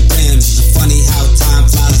bits with the brims? It's funny how time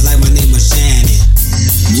flies, like my name was Shannon.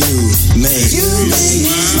 You make me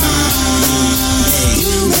smile.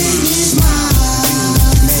 You make me smile.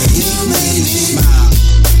 You make me smile.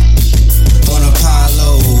 On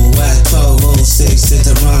Apollo at 12:06 in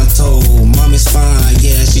Toronto. Mommy's fine,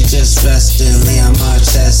 yeah, she just resting. Lay on my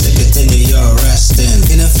chest and continue your resting.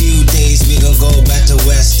 In a few days we gon' go back to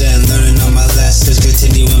West End, learning all my lessons,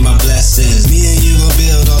 continuing my blessings. Me and you gon'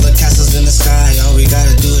 build all the castles in the sky. All we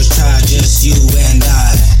gotta do is try, just you and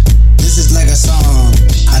I. This is like a song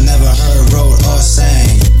I never heard, wrote, or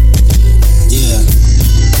sang. Yeah.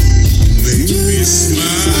 Make me smile.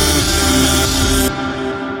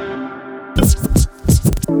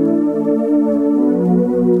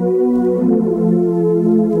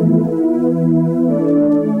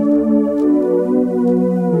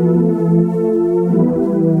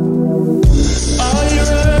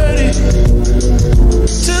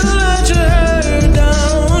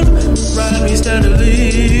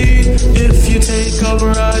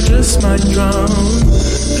 Might drown.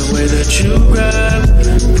 The way that you grab,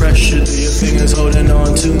 pressure through your fingers holding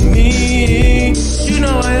on to me. You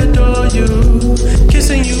know I adore you.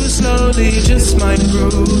 Kissing you slowly just might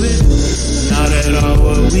prove it. Not at all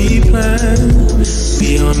what we planned.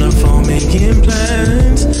 We on the phone making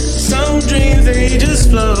plans. Some dreams they just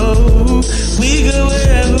flow. We go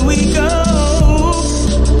wherever we go.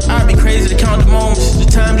 I'd be crazy to count the moments. The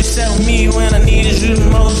time you sat with me when I needed you the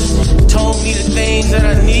most. Told me the things that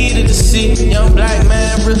I needed to see. Young black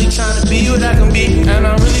man really trying to be what I can be. And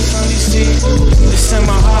I'm really from DC. It's in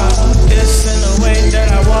my heart. It's in the way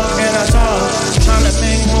that I walk and I talk. Trying to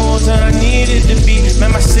make moves that I needed to be.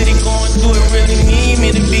 Man, my city going through it really need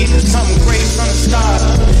me to be something great from the start.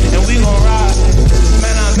 And we gon' ride.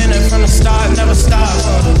 Man, I'm in it from the start, never stop.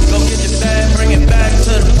 Go get the bag, bring it back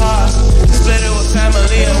to the park. Split it with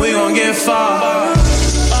family and we gon' get far.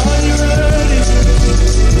 Are you ready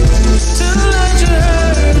to let your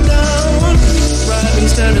head down? Ride me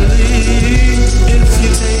steadily. If you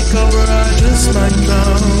take over, I just might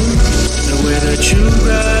drown. The way that you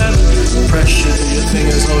grab, pressure through your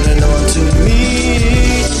fingers holding on to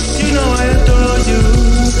me. You know I adore you.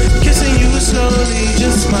 Kissing you slowly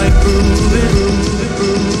just might prove it.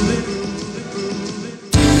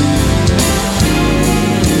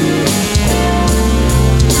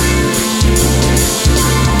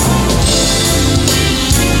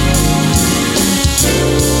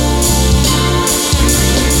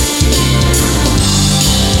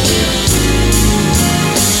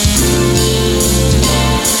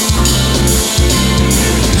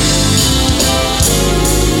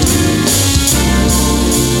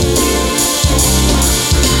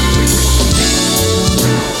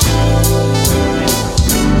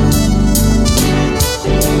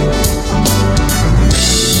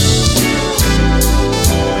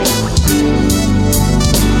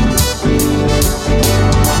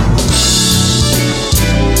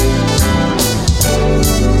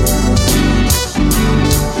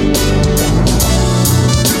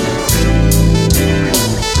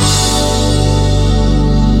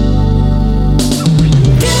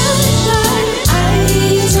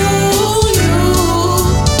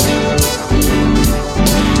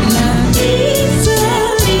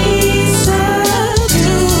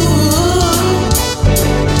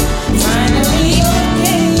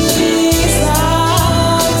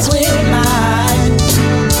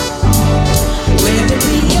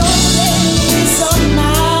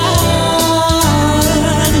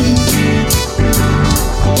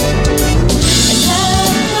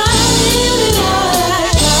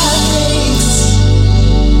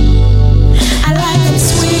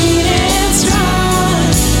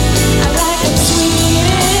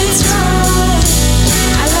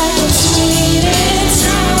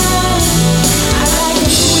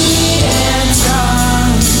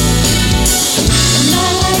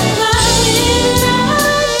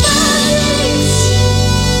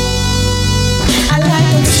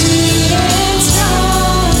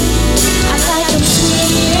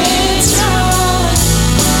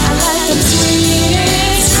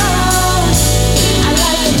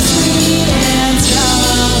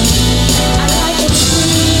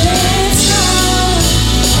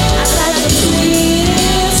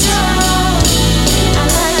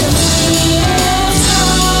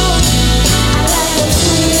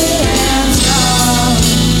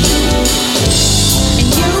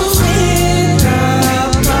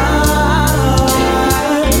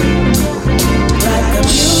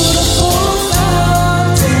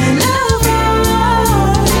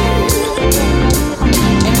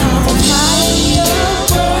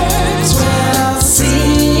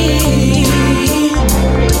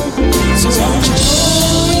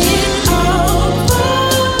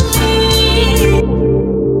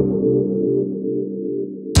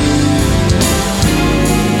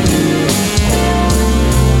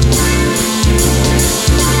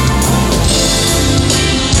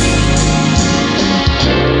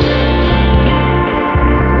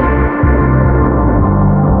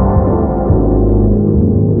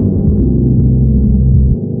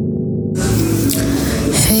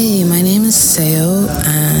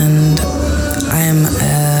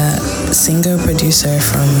 producer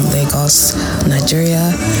from Lagos,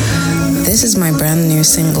 Nigeria. This is my brand new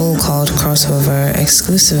single called Crossover,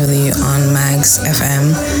 exclusively on Magz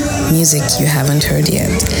FM, music you haven't heard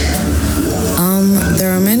yet.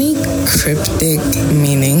 There are many cryptic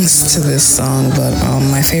meanings to this song, but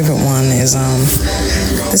my favorite one is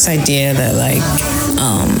this idea that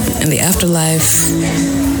in the afterlife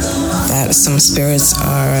that some spirits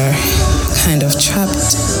are kind of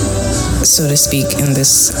trapped, so to speak, in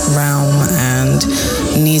this realm and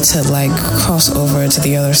need to cross over to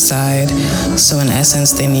the other side. So in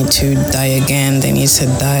essence, they need to die again. They need to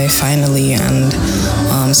die finally, and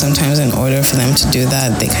sometimes in order for them to do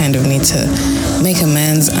that, they kind of need to make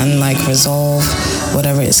amends and resolve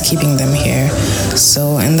whatever is keeping them here.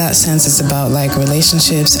 So in that sense, it's about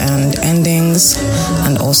relationships and endings,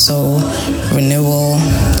 and also renewal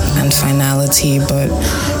and finality, but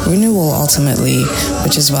renewal ultimately,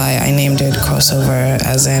 which is why I named it Crossover,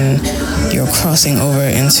 as in you're crossing over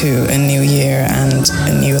into a new year and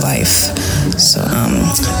a new life. So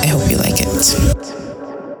I hope you like it.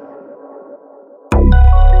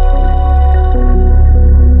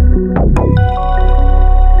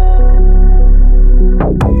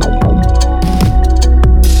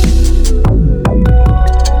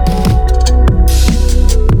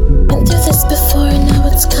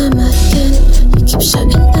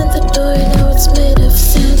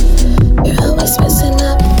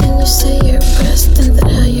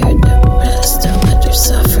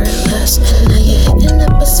 Now you're hitting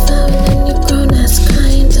up what's found and you've grown as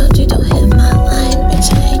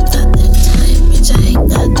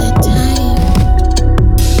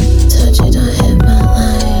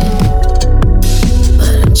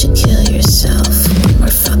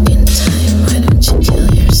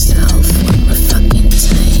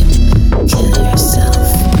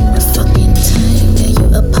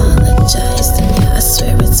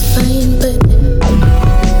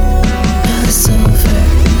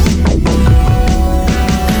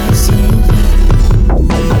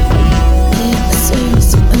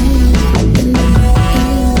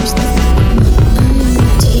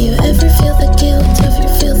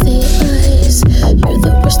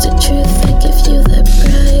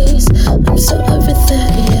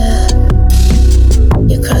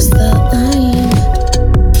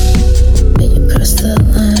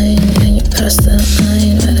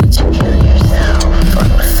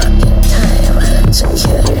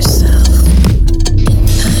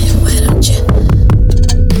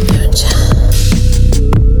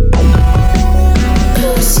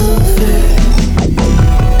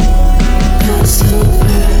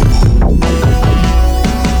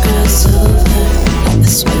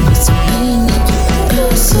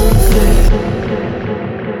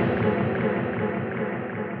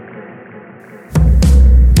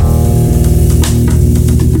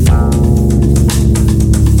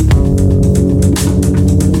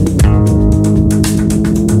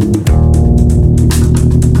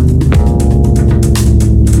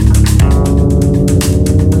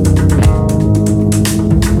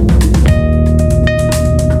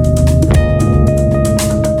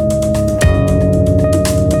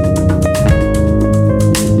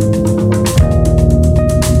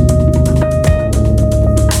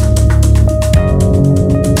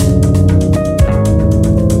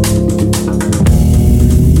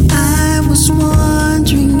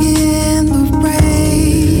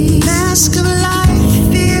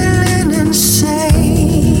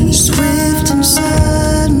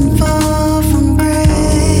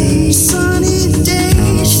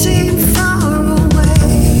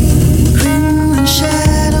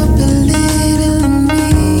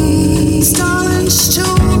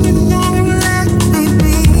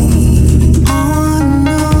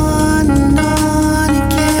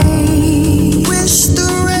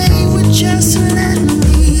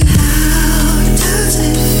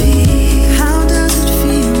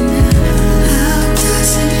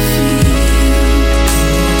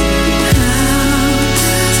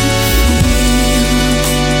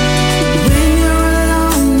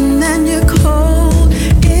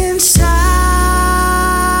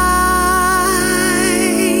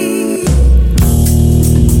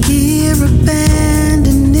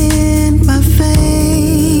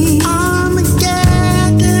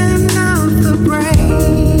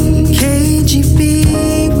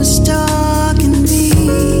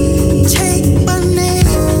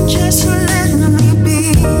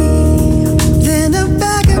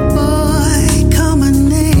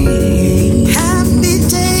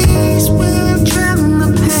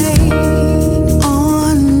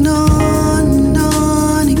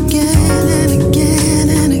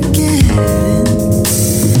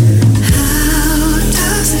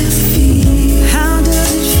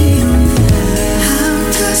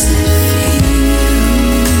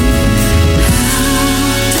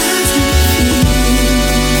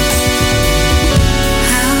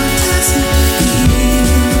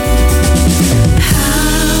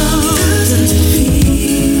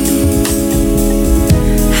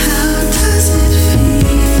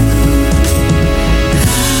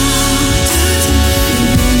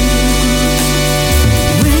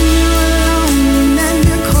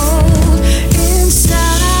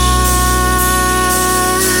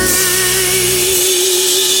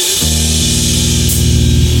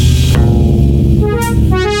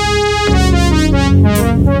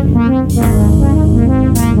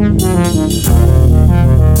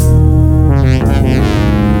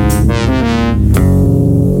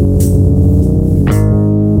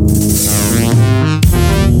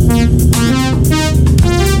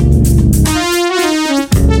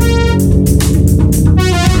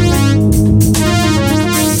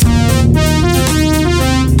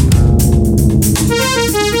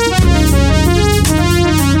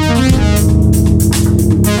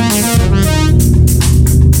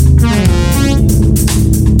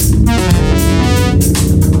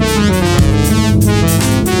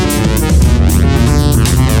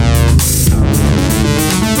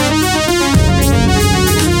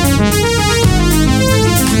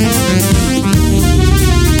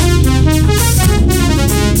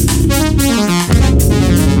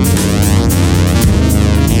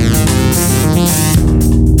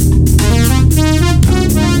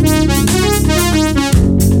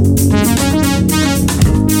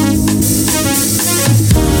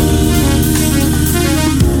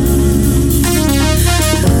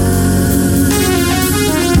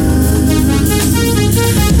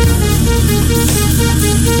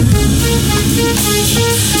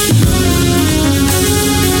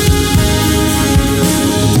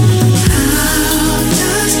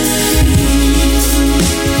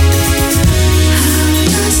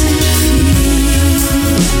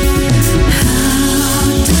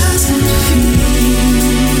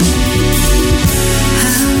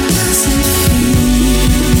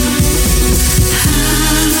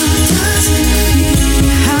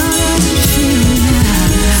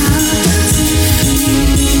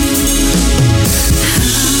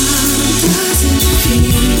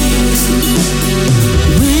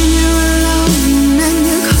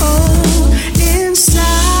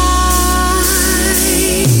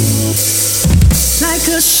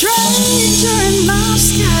a stranger in my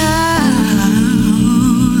sky.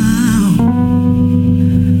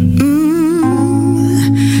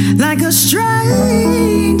 Like a stranger.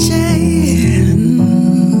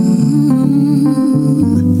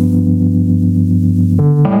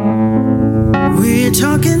 We're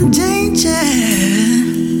talking danger.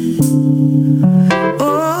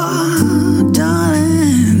 Oh,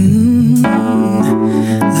 darling.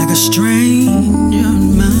 Like a stranger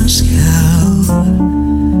in my scout.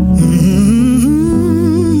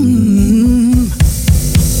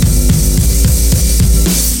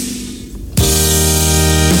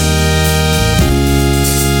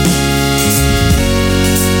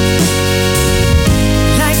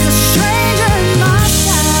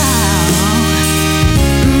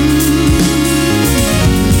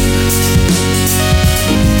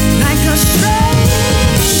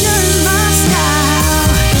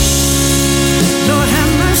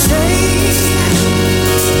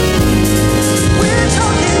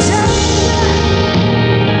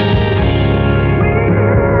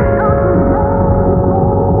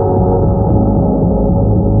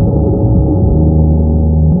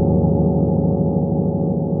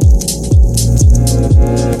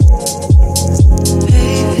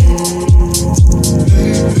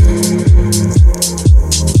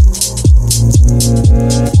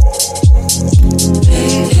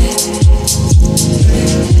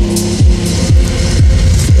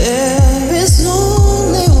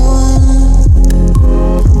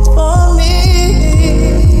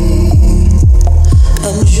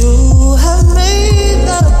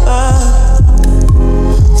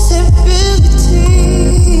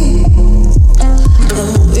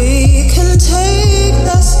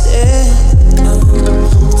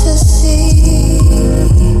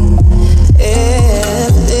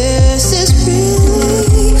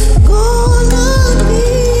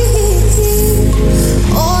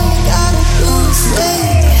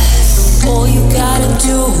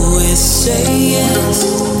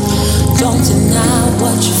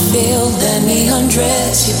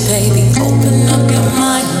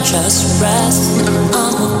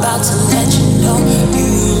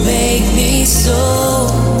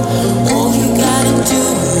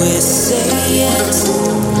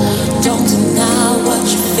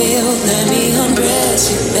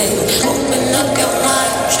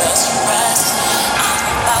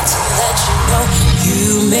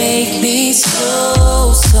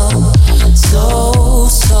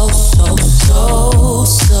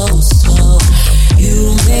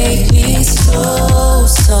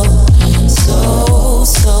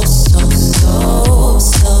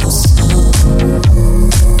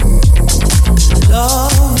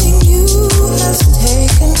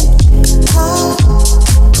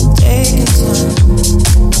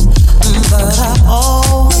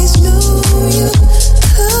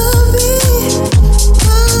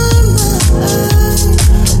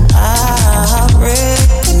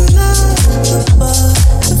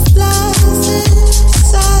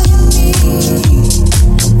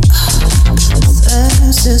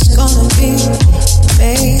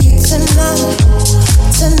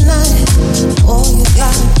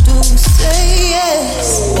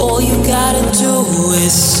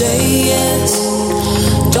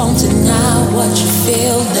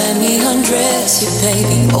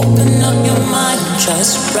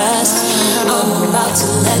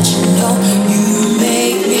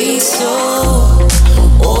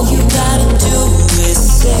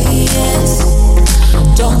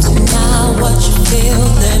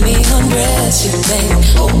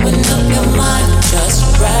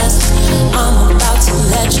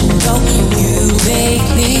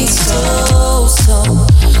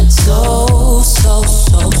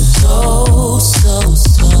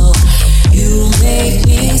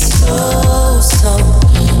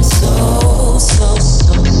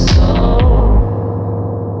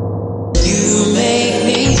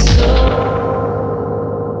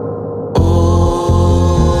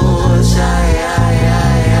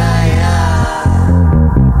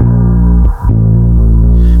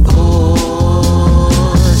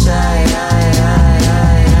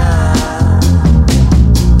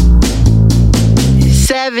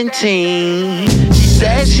 She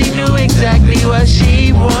said she knew exactly